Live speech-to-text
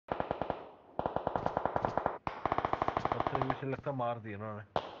मुझे लगता मार दिया उन्होंने।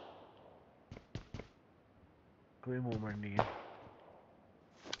 कोई मूवमेंट नहीं है।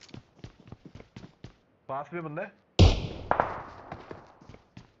 पास में बंदा है।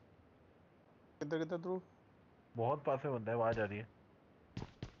 किधर किधर तू? बहुत पास में बंदा है, आवाज आ रही है।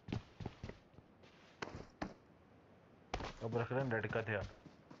 अब रख रहे हैं लड़का थे यार।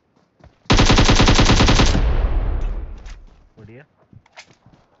 बढ़िया।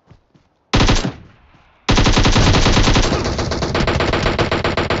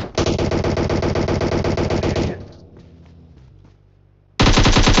 गाड़ी आई है।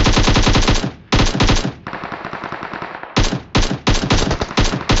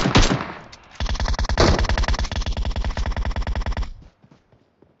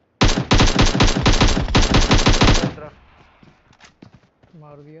 इधर तरफ।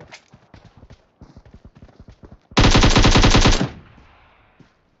 मार दिया।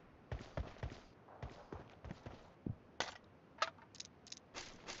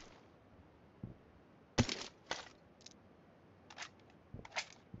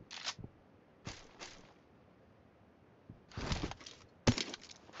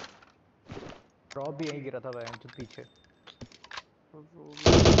 ड्रॉप भी यहीं गिरा था वैन जो पीछे।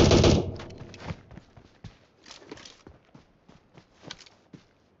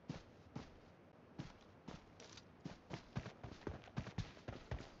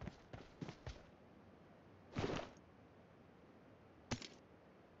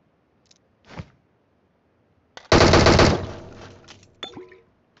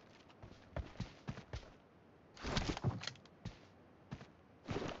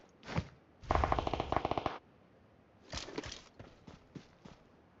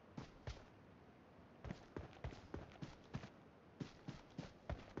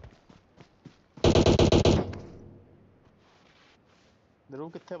 ध्रुव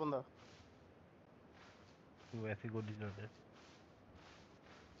किथे बंदा? तू ऐसी गोली चल रहा है।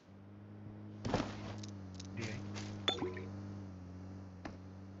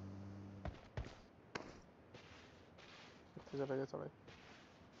 किथे चले गए साले?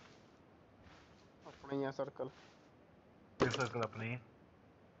 अपने ही है सर्कल। ये सर्कल अपने ही।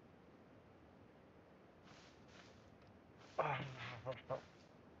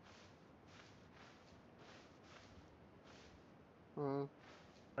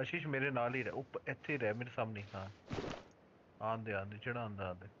 आशीष मेरे नाल ही रह, ऊपर ਇੱਥੇ ਹੀ ਰਹਿ ਮੇਰੇ ਸਾਹਮਣੇ। ਹਾਂ ਆਂਦੇ ਆਂਦੇ ਜਿਹੜਾ ਆਂਦਾ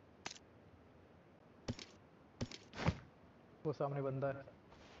ਆਂਦੇ। वो सामने बंदा है।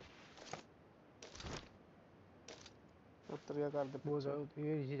 उतर गया घर दे वो पीछे।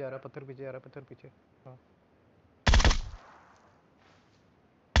 ये नीचे जा रहा है, पत्थर पीछे जा रहा है, पत्थर पीछे। हाँ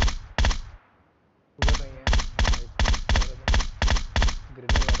उधर नहीं है। हाँ एक जा रहा बंदा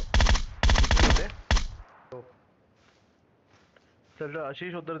ग्रेनेड मारो। कितने बंदे? तो चल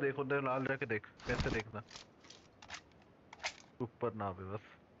आशीष उधर देख, उधर नाल जाके देख कैसे देखना। ऊपर ना आवे बस।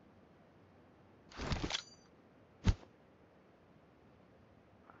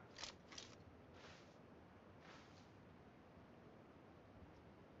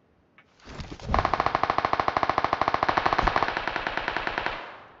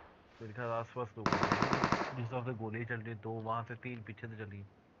 मेरे ख्याल आसपास लोग हैं। जिस हिसाब से गोली चल रही, दो वहां से, तीन पीछे से चली।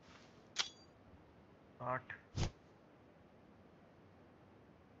 8।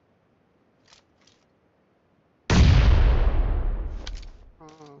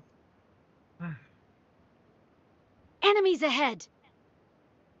 Enemies ahead!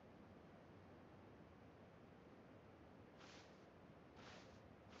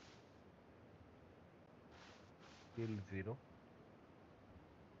 किल 0।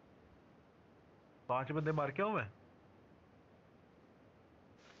 5 बंदे मार के आऊं मैं?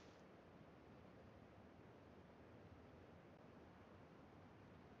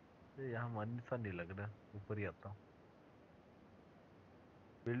 यहाँ मन सा नहीं लग रहा, ऊपर ही आता हूँ।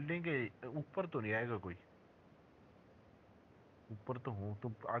 बिल्डिंग के ऊपर तो नहीं आएगा कोई। ऊपर तो हूँ,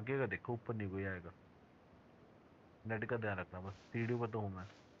 तुम आगे का देखो, ऊपर नहीं कोई आएगा। नेट का ध्यान रखना बस, सीढ़ी पर तो हूँ मैं।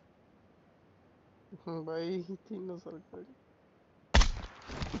 भाई तीनों सर्कल।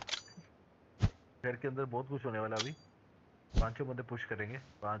 घर के अंदर बहुत कुछ होने वाला अभी। 5 बंदे पुश करेंगे,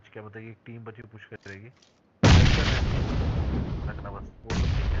 5 क्या बताइए, एक टीम बची पुश करेगी। रखना बस, वो सब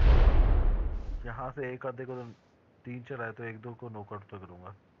ठीक है। यहाँ से एक आधे को तो 3 4 आए तो एक दो को नॉकआउट तो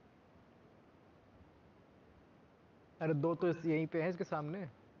करूंगा। अरे दो तो यहीं पे है इसके सामने।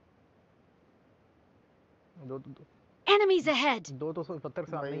 दो Enemies ahead! दो तो पत्थर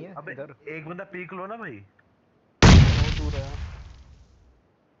के सामने ही भाई है अबे इधर। एक बंदा पीक लो ना भाई। बहुत दूर है।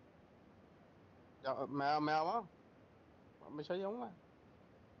 मैं आवा? हमेशा ही आऊँ मैं।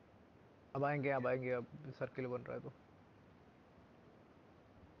 अब आएंगे अब सर्किल बन रहा है तो।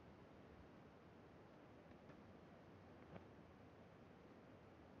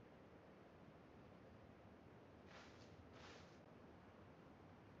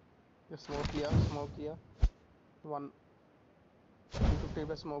 ये स्मोक किया 150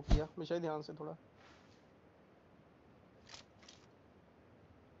 पे स्मोक किया। मिशाई ध्यान से थोड़ा।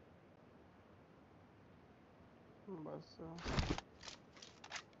 बस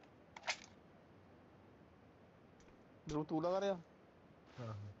ध्रुव तू लगा रहा।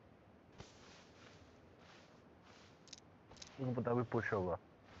 हाँ, तुमको पता भी पुश होगा,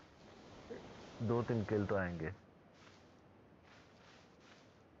 2-3 किल तो आएंगे।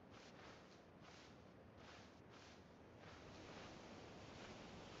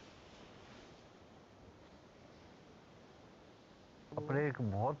 अपने एक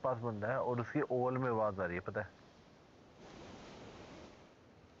बहुत पास बंदा है और उसकी ओवल में आवाज आ रही है, पता है।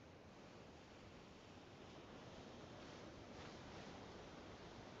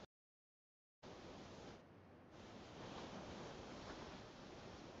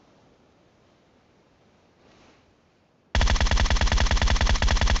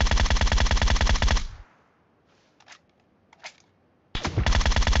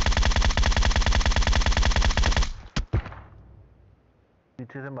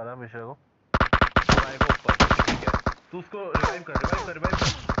 पीछे से मारा मिश्रा को, वो आएगा ऊपर, ठीक है। तू उसको रिवाइव कर, रिवाइव कर, रिवाइव कर।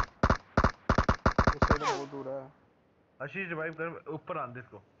 उससे तो बहुत दूर है। आशीष रिवाइव कर, ऊपर आन दे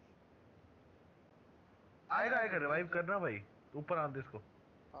इसको। आएगा आएगा, रिवाइव करना भाई, ऊपर आन दे इसको।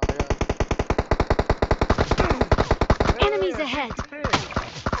 आया। Enemies आशीष ahead! किसे?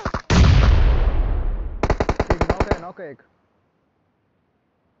 एक नॉक है एक।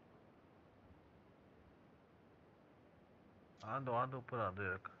 आन दो ऊपर आन दो,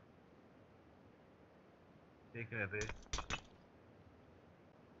 एक देख रहे थे।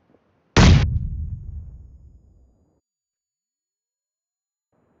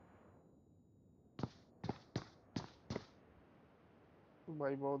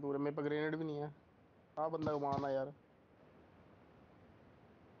 भाई बहुत दूर है, मेरे पे ग्रेनेड भी नहीं है। हाँ बंदा को मारना यार।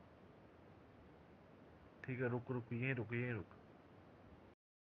 ठीक है, रुक रुक, यहीं रुक, यहीं रुक।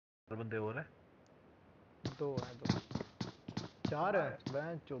 दो बंदे हो रहे। दो है, दो चार है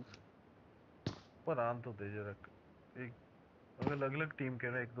वह चो। पर आन तो दे जरा। एक, अगर अलग अलग टीम के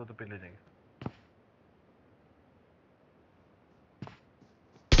ना, एक दो तो पे ले जाएंगे।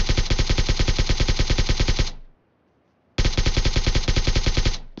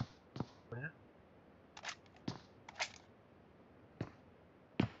 बढ़िया।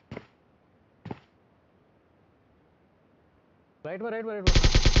 राइट में।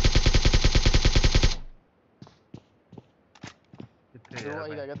 कितने ध्रुव यार आई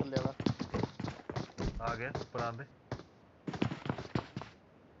मैं। रह गया थल्ले वाला। आ गया, ऊपर आन दे।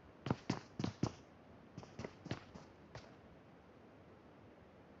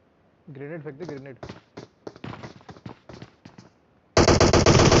 ग्रेनेड फेंक दे ग्रेनेड।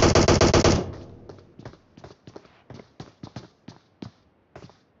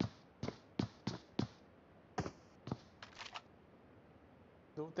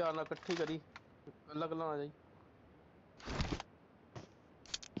 ध्रुव ध्यान ना इकट्ठी करी, अलग अलग ना जाई।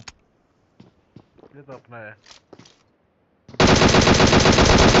 ये तो अपना है।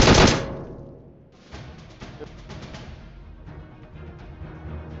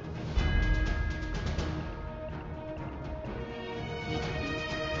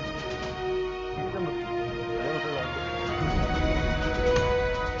 एकदम अरे उसे जान दो।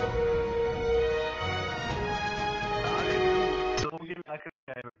 दो किल आखिर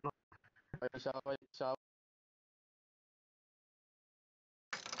आए मेरे को। भाई शाह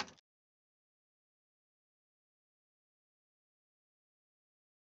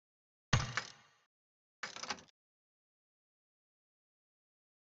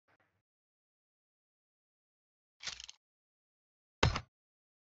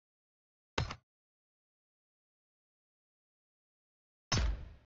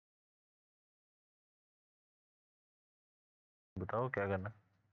बताओ क्या करना।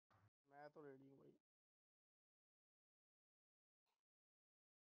 मैं तो रेडी हूँ भाई।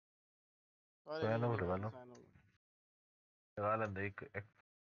 अरे नहीं रैनो होने लगा वाला लो, साइन। लगा लेंगे एक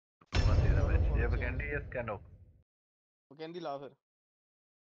होना चाहिए ना करो मैच, थोड़ा ये चेंज। कैंडी या स्कैनो। वो कैंडी ला फिर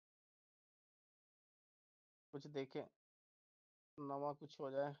कुछ देखे, नवा कुछ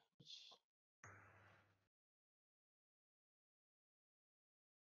हो जाए कुछ।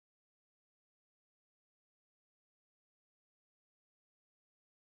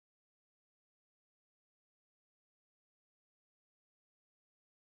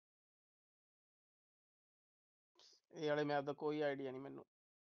 ये वाले मैप का कोई आइडिया नहीं मैनू।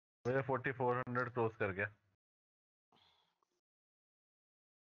 मेरे 4400 क्रॉस कर गया।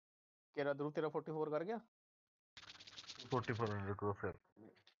 केरा ध्रुव तेरा 44 कर गया। 4400 क्रॉस कर।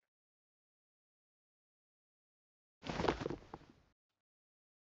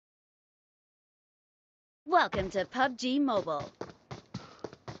 Welcome to PUBG Mobile.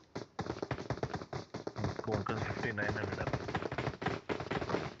 Konkan 5900 up.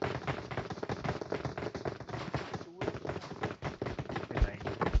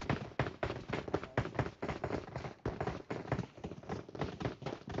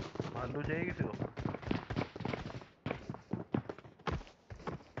 Malu चाहिए किसी को?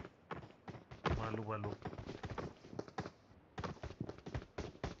 मालू मालू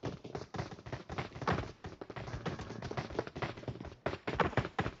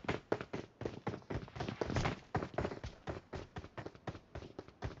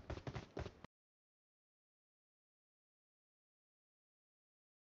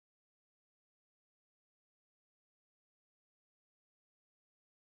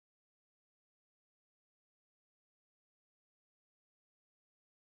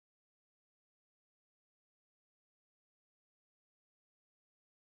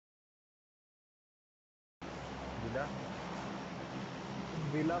विला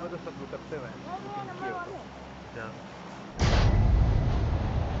विला में तो सब रुकते हुए हैं, बुकिंग किए हो तो। क्या